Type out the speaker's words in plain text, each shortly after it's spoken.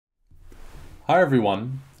Hi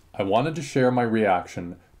everyone, I wanted to share my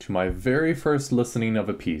reaction to my very first listening of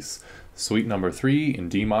a piece, Suite Number 3 in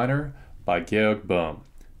D minor by Georg Böhm,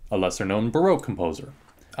 a lesser-known Baroque composer.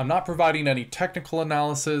 I'm not providing any technical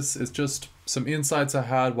analysis, it's just some insights I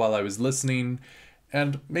had while I was listening,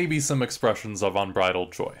 and maybe some expressions of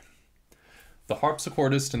unbridled joy. The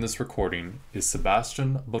harpsichordist in this recording is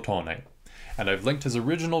Sebastian Bottone, and I've linked his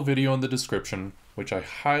original video in the description, which I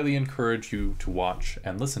highly encourage you to watch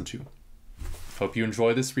and listen to. Hope you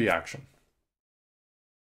enjoy this reaction.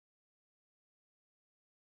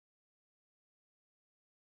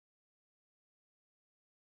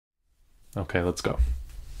 Okay, let's go.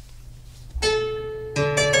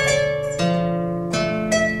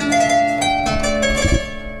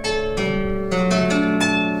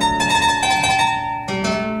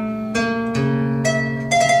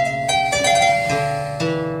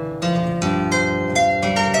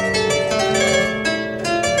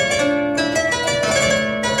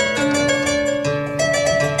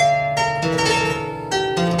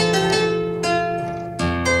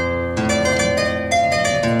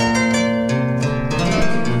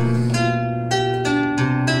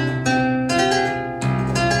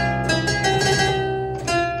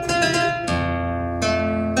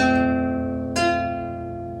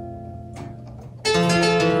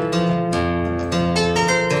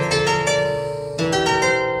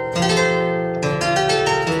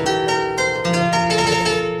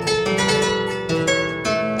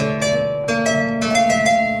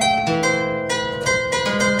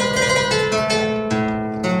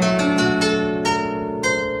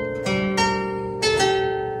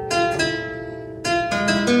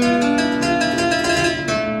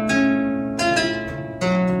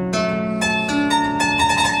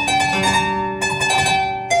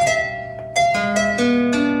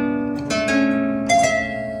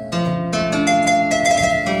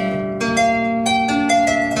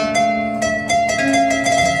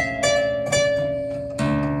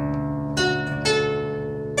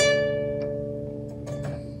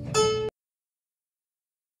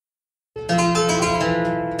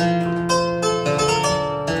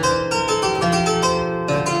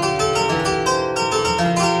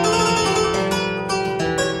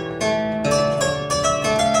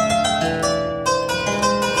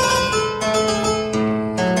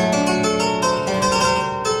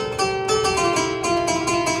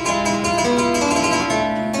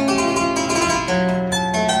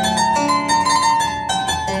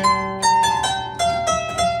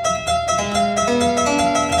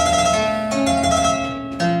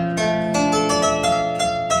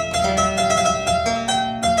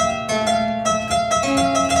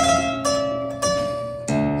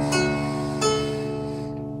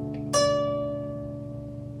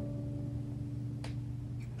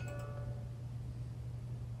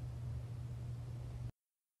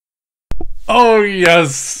 Oh,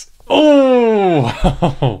 yes!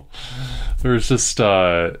 Oh! There's just,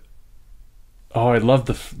 oh, I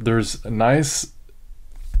love there's a nice...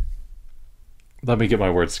 Let me get my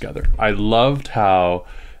words together. I loved how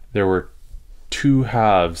there were two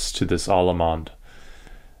halves to this Allemande.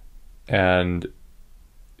 And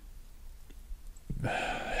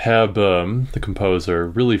Herr Böhm, the composer,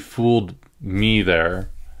 really fooled me there,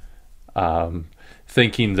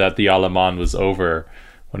 thinking that the Allemande was over,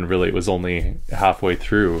 when really it was only halfway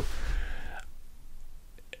through.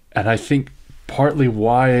 And I think partly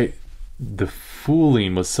why the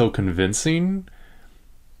fooling was so convincing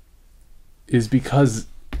is because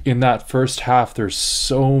in that first half there's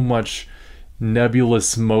so much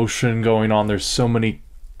nebulous motion going on, there's so many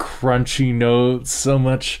crunchy notes, so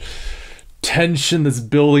much tension that's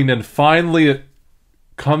building, and finally it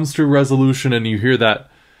comes to resolution and you hear that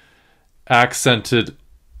accented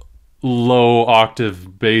low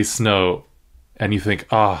octave bass note and you think,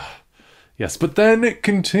 yes, but then it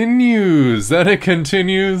continues,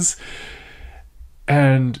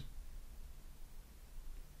 and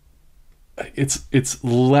it's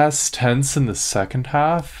less tense in the second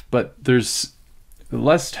half, but there's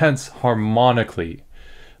less tense harmonically,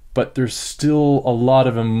 but there's still a lot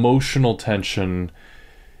of emotional tension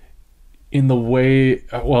in the way,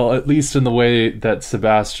 well, at least in the way that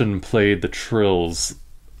Sebastian played the trills.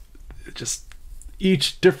 Just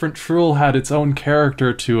each different trill had its own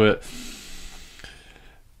character to it,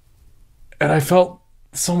 and I felt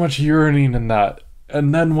so much yearning in that.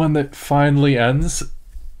 And then when it finally ends,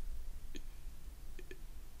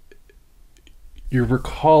 you're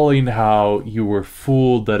recalling how you were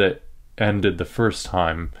fooled that it ended the first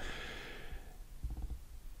time,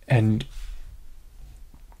 and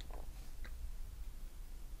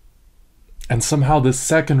somehow this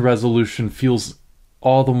second resolution feels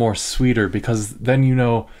all the more sweeter, because then you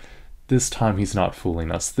know this time he's not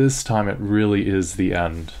fooling us. This time it really is the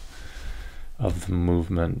end of the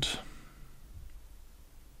movement.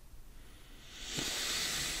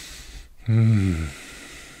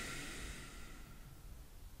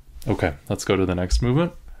 Okay, let's go to the next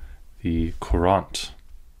movement, the Courante.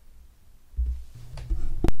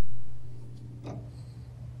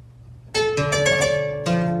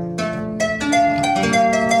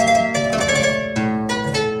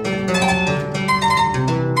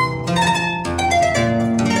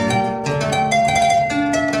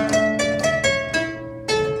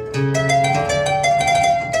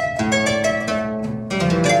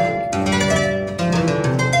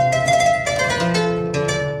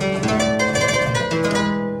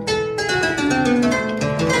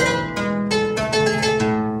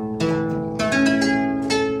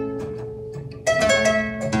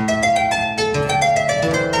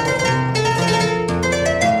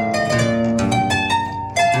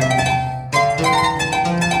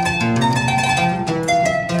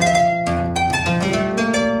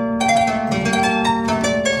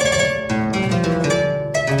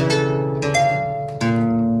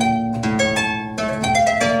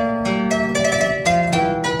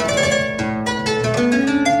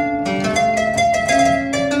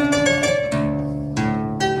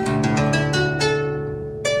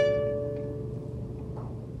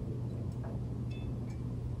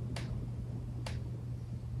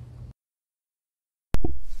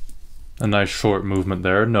 A nice short movement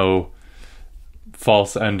there. No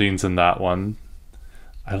false endings in that one.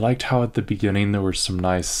 I liked how at the beginning there were some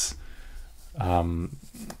nice... the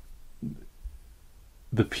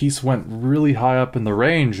piece went really high up in the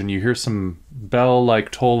range and you hear some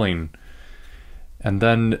bell-like tolling. And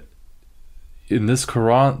then in this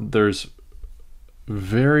Courante there's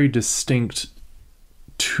very distinct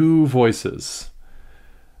two voices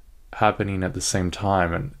happening at the same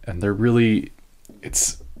time, and they're really...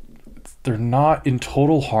 they're not in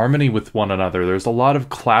total harmony with one another. There's a lot of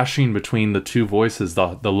clashing between the two voices,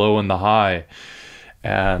 the low and the high.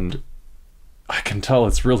 And I can tell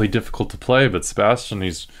it's really difficult to play, but Sebastian,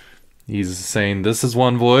 he's saying this is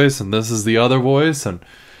one voice and this is the other voice, and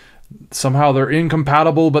somehow they're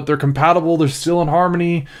incompatible, but they're compatible, they're still in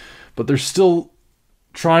harmony, but they're still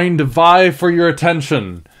trying to vie for your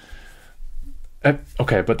attention.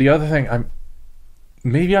 Okay, but the other thing,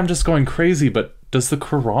 maybe I'm just going crazy, but does the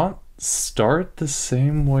Courante start the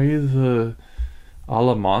same way the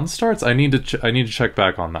Allemande starts? I need to check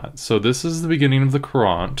back on that. So this is the beginning of the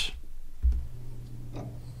Courante.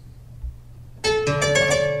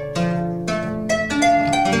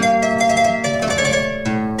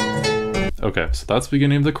 Okay, so that's the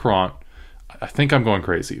beginning of the Courante. I think I'm going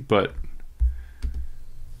crazy, but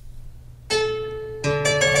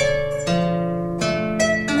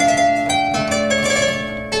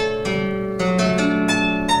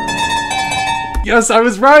yes, I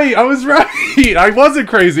was right. I wasn't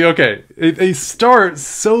crazy. Okay. They start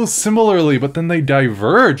so similarly, but then they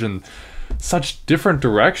diverge in such different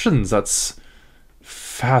directions. That's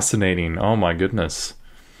fascinating. Oh my goodness.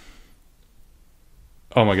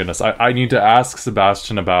 Oh my goodness. I need to ask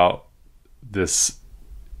Sebastian about this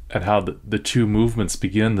and how the two movements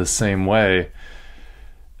begin the same way,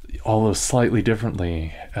 although slightly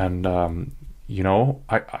differently. And, you know,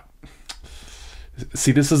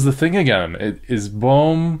 see, this is the thing again. Is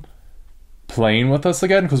Böhm playing with us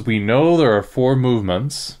again? Because we know there are 4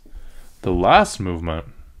 movements. The last movement,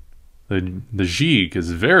 the Gigue,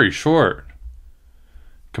 is very short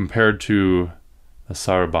compared to the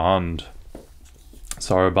Sarabande.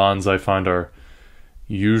 Sarabandes, I find, are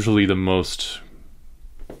usually the most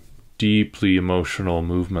deeply emotional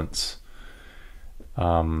movements.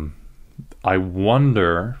 I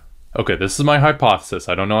wonder... Okay, this is my hypothesis.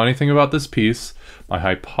 I don't know anything about this piece. My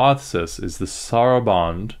hypothesis is the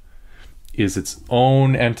Sarabande is its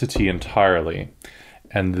own entity entirely.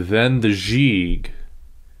 And then the Gigue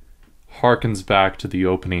harkens back to the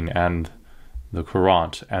opening and the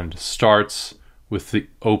Courante and starts with the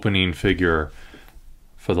opening figure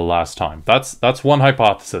for the last time. That's one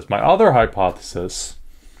hypothesis. My other hypothesis...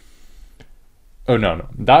 Oh, no.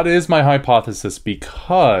 That is my hypothesis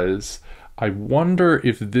because... I wonder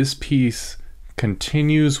if this piece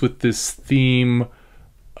continues with this theme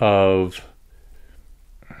of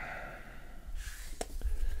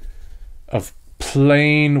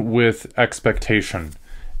playing with expectation.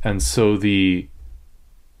 And so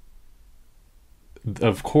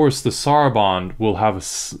of course, the Sarabande will have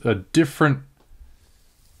a different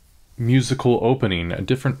musical opening, a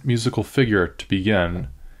different musical figure to begin,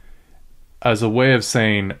 as a way of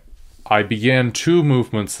saying, I began 2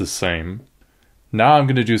 movements the same, Now I'm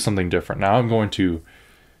going to do something different. Now I'm going to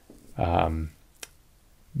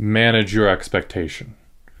manage your expectation.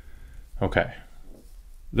 Okay.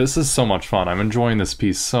 This is so much fun. I'm enjoying this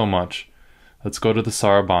piece so much. Let's go to the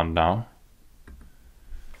Sarabande now.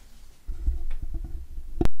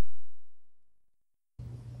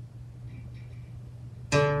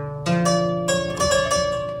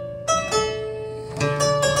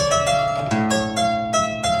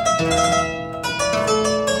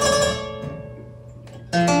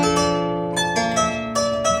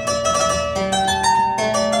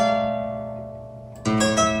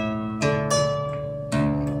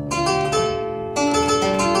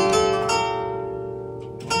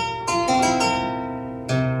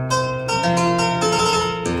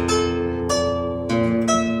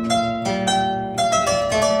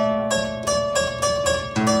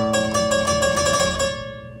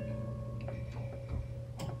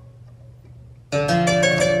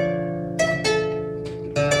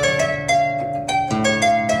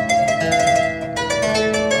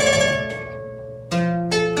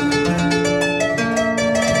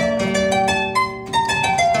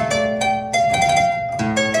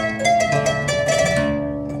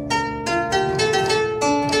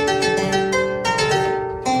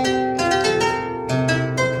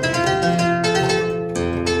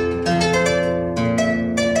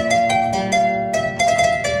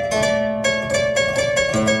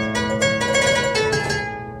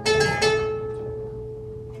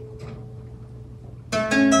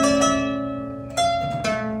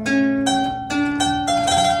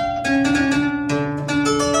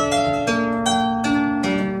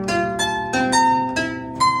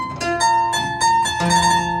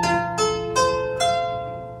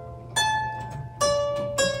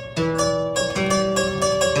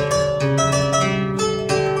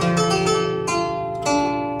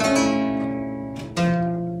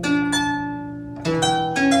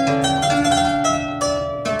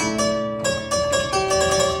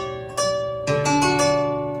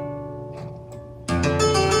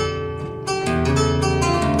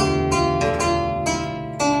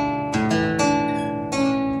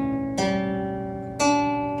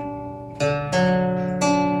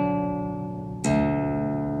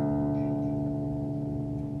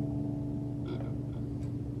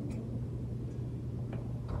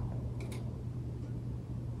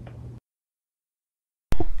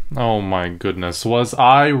 Oh my goodness. Was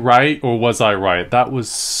I right or was I right? That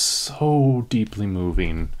was so deeply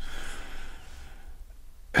moving.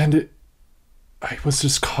 And I was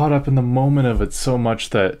just caught up in the moment of it so much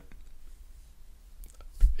that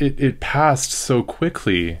it passed so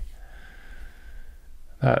quickly.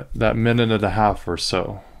 That minute and a half or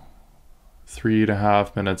so.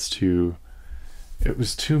 3.5 minutes to... It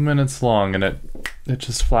was 2 minutes long, and it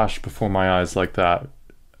just flashed before my eyes like that.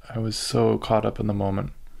 I was so caught up in the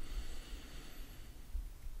moment.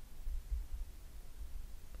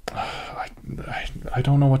 I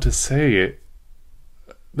don't know what to say.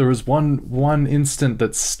 There was one instant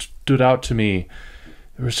that stood out to me.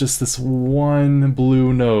 There was just this one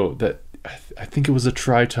blue note that I think it was a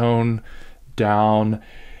tritone down,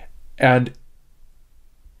 and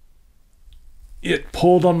it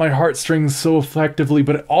pulled on my heartstrings so effectively,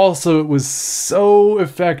 but also it was so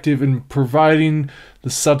effective in providing the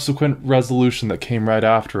subsequent resolution that came right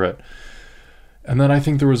after it. And then I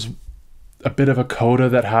think there was a bit of a coda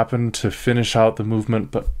that happened to finish out the movement,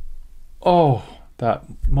 but oh, that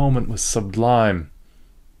moment was sublime.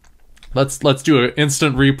 Let's do an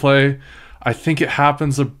instant replay. I think it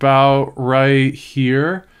happens about right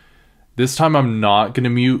here. This time I'm not going to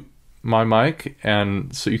mute my mic,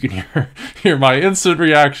 and so you can hear my instant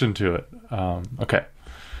reaction to it. Okay.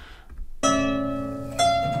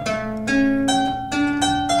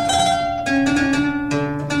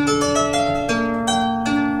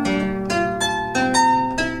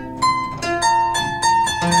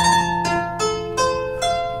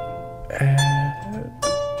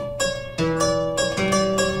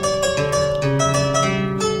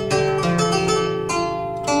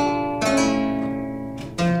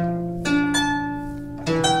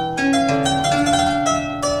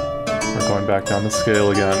 Back down the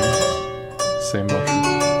scale again. Same motion.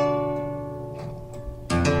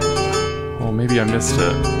 Oh, maybe I missed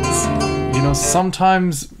it. You know,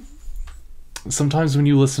 sometimes when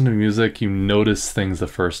you listen to music, you notice things the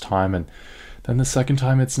first time, and then the second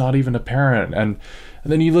time it's not even apparent, and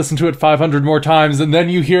then you listen to it 500 more times, and then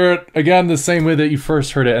you hear it again the same way that you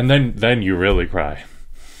first heard it, and then you really cry.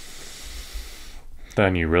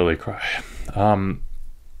 Then you really cry.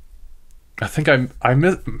 I think I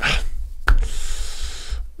missed...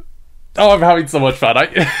 Oh, I'm having so much fun.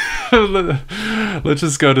 Let's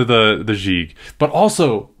just go to the Gigue. But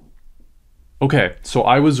also, okay, so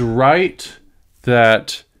I was right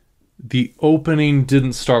that the opening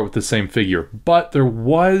didn't start with the same figure, but there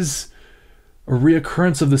was a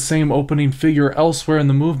reoccurrence of the same opening figure elsewhere in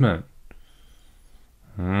the movement.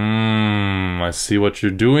 I see what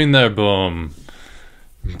you're doing there, Böhm.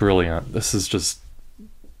 Brilliant. This is just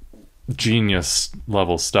genius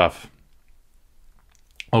level stuff.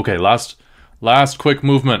 Okay, last quick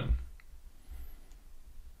movement.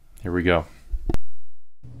 Here we go.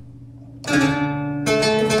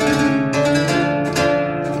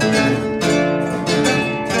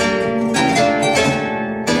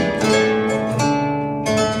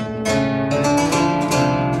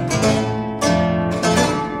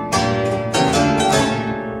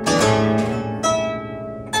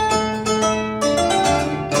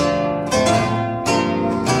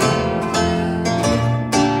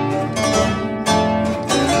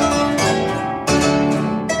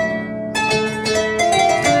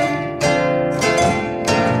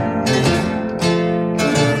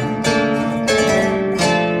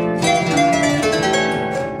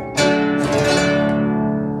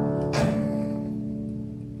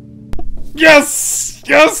 Yes!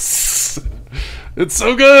 Yes! It's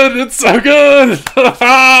so good! It's so good!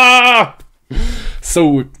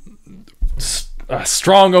 So,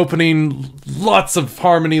 strong opening, lots of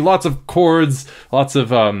harmony, lots of chords, lots of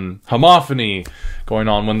homophony going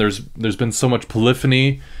on when there's been so much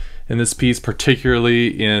polyphony in this piece, particularly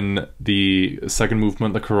in the second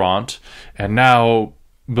movement, the Courante. And now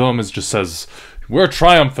Böhm just says, we're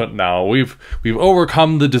triumphant now. We've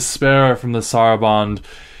overcome the despair from the Sarabande.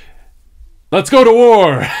 Let's go to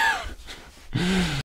war!